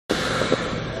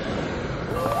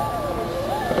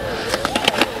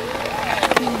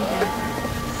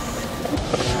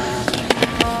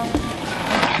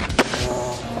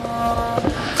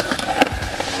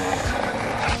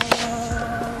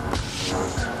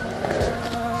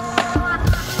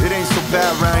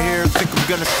bad around here, think I'm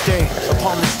gonna stay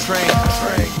upon this train.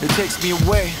 It takes me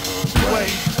away,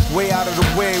 way out of the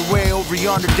way over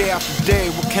yonder day after day.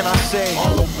 What can I say?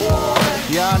 All aboard.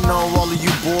 Yeah, I know all of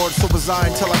you bored, so was I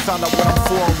until I found out what I'm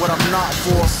for and what I'm not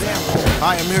for.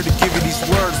 I am here to give you these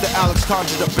words that Alex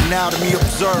conjured up and now to me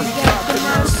observe.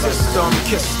 System,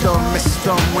 kissed them, missed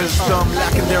them, wisdom,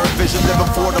 lacking their vision,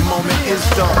 living for the moment is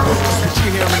dumb. Just what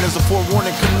you're hearing is a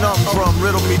forewarning conundrum.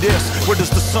 Riddle me this, where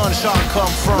does the sunshine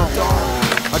come from?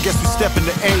 I guess we step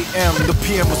into AM. The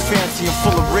PM was fancy and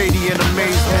full of radiant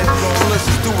amazement. So let's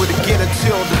just do it again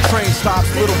until the train stops.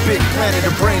 Little big planet,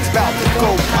 the brain's about to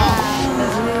go pop.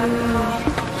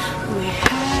 We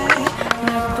high like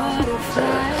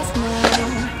butterflies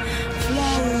now,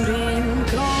 floating,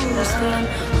 coasting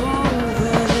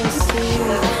over the sea.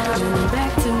 Coming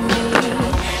back to me,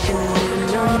 and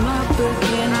then I'm up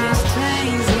again. This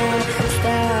train's not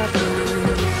stopping.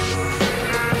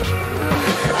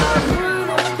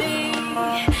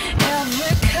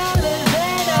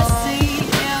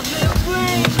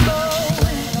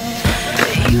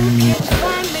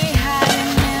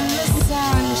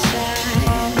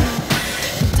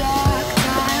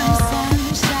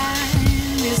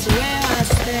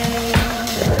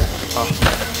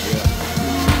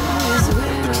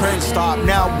 Stop,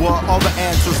 now what? All the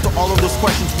answers to all of those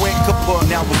questions went kaput.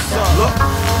 Now what's up? Look,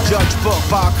 judge book,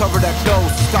 fire cover that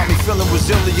dose. Got me feeling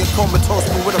resilient, comatose,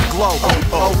 but with a glow.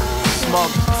 Oh,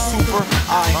 smug, super,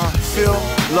 I feel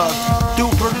love.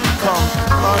 Duper, come,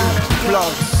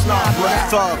 unplugged, snob,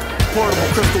 thug.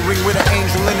 Portable crystal ring with an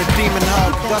angel and a demon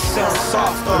hug. That sounds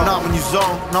soft, but not when you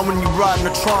zone. Not when you riding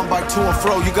a Tron bike to and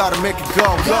fro, you gotta make it go.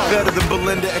 Better than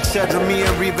Belinda, etc. Me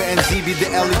and Reba and ZB,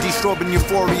 the LED strobing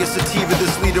euphoria sativa.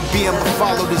 This leader being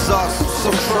followed is us.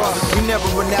 So trust, we never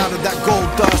run out of that gold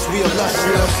dust. We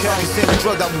illustrious. County saying the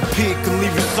drug that will peak and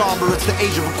leave you somber. It's the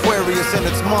age of Aquarius and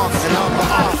it's months, and I'm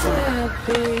the author.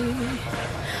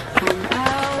 I'm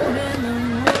out in the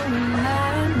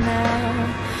moonlight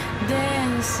now,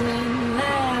 dancing.